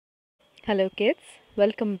Hello kids,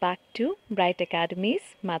 welcome back to Bright Academy's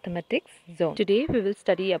Mathematics Zone. Today we will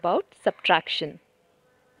study about subtraction.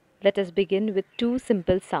 Let us begin with two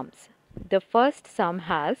simple sums. The first sum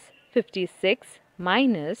has 56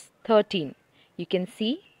 minus 13. You can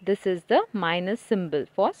see this is the minus symbol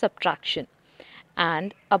for subtraction.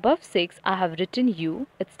 And above 6 I have written U,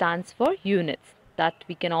 it stands for units. That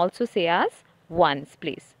we can also say as ones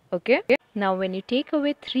place. Okay? Now when you take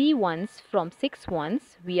away 3 ones from 6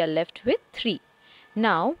 ones, we are left with 3.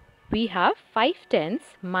 Now we have 5 tens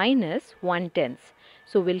minus 1 tens.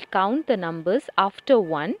 So we'll count the numbers after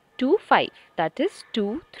 1 to 5. That is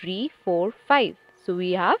 2, 3, 4, 5. So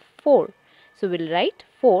we have 4. So we'll write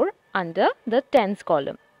 4 under the tens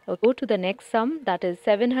column. Okay. Go to the next sum, that is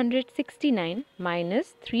 769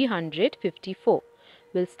 minus 354.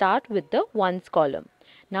 We'll start with the ones column.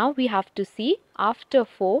 Now we have to see after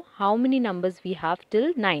 4 how many numbers we have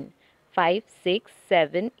till 9. 5, 6,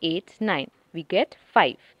 7, 8, 9. We get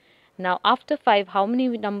 5. Now after 5 how many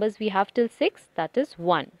numbers we have till 6? That is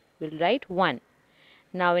 1. We'll write 1.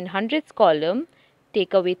 Now in hundreds column,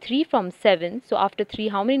 take away 3 from 7. So after 3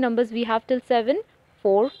 how many numbers we have till 7?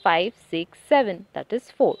 4, 5, 6, 7. That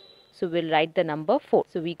is 4. So we'll write the number 4.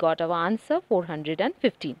 So we got our answer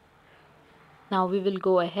 415. Now we will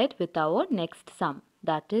go ahead with our next sum,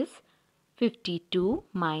 that is 52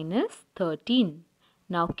 minus 13.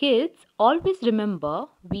 Now kids, always remember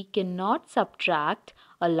we cannot subtract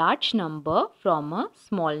a large number from a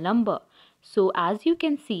small number. So as you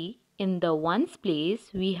can see, in the ones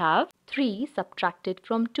place we have 3 subtracted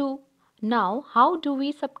from 2. Now how do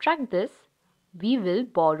we subtract this? We will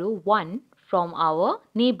borrow 1 from our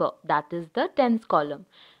neighbor, that is the tens column.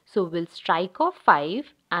 So we'll strike off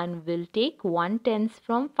 5 and we'll take 1 tens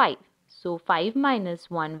from 5. So 5 minus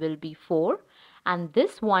 1 will be 4 and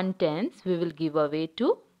this 1 tens we will give away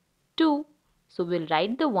to 2. So we'll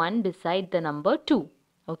write the 1 beside the number 2.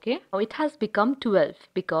 Okay. Now it has become 12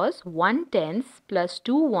 because 1 tens plus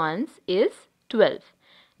 2 ones is 12.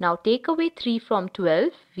 Now take away 3 from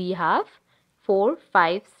 12. We have 4,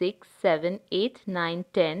 5, 6, 7, 8, 9,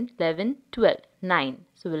 10, 11, 12. 9.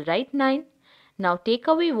 So we'll write 9. Now take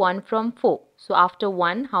away 1 from 4. So after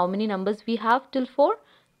 1, how many numbers we have till 4?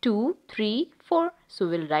 2, 3, 4. So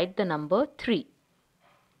we'll write the number 3.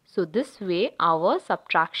 So this way our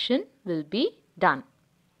subtraction will be done.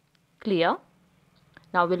 Clear?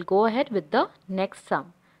 Now we'll go ahead with the next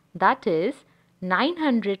sum. That is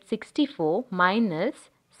 964 minus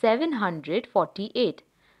 748.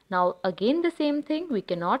 Now again the same thing, we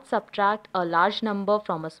cannot subtract a large number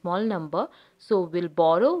from a small number. So we'll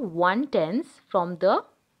borrow 1 tens from the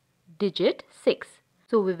digit 6.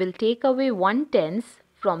 So we will take away 1 tens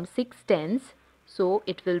from 6 tens. So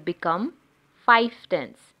it will become 5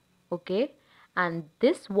 tens. Okay. And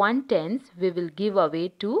this 1 tens we will give away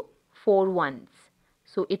to 4 ones.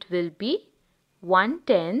 So it will be 1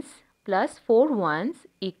 tens plus 4 ones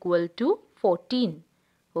equal to 14.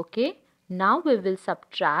 Okay. Now we will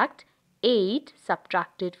subtract 8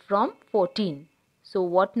 subtracted from 14. So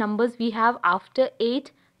what numbers we have after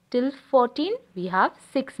 8 till 14? We have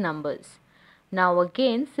 6 numbers. Now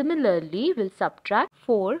again similarly we'll subtract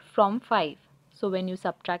 4 from 5. So when you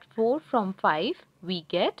subtract 4 from 5 we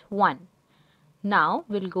get 1. Now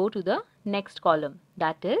we'll go to the next column,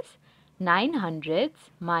 that is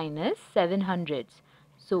 900s minus 700s.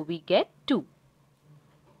 So we get 2.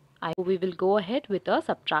 We will go ahead with a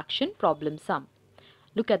subtraction problem sum.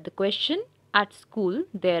 Look at the question. At school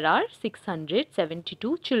there are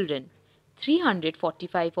 672 children.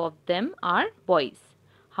 345 of them are boys.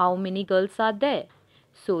 How many girls are there?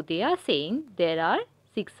 So they are saying there are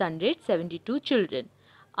 672 children.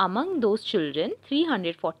 Among those children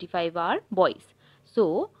 345 are boys.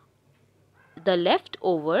 So the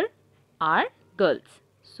leftover are girls.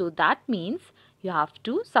 So that means you have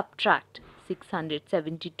to subtract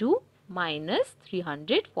 672 minus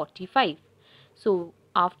 345. So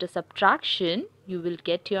after subtraction you will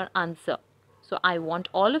get your answer. So I want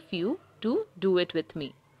all of you to do it with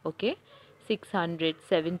me. Okay.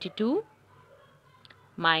 672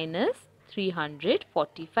 minus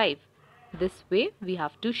 345. This way we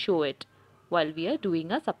have to show it while we are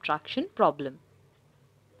doing a subtraction problem.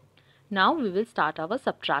 Now we will start our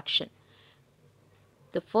subtraction.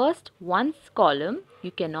 The first ones column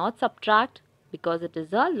you cannot subtract because it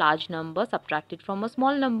is a large number subtracted from a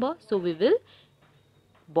small number. So we will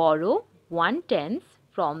borrow 1 tens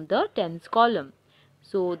from the tens column.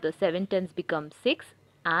 So the 7 tens becomes 6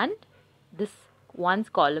 and this ones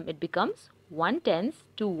column it becomes 1 tens,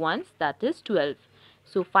 2 ones, that is 12.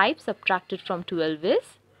 So 5 subtracted from 12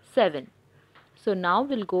 is 7. So now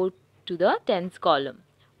we'll go to the tens column.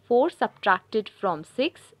 4 subtracted from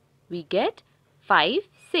 6 we get 5,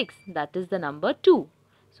 6. That is the number 2.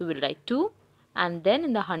 So we'll write 2, and then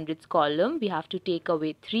in the hundreds column we have to take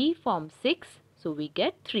away 3 from 6. So we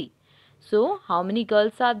get 3. So how many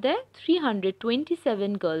girls are there?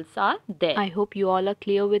 327 girls are there. I hope you all are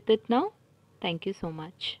clear with it now. Thank you so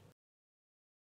much.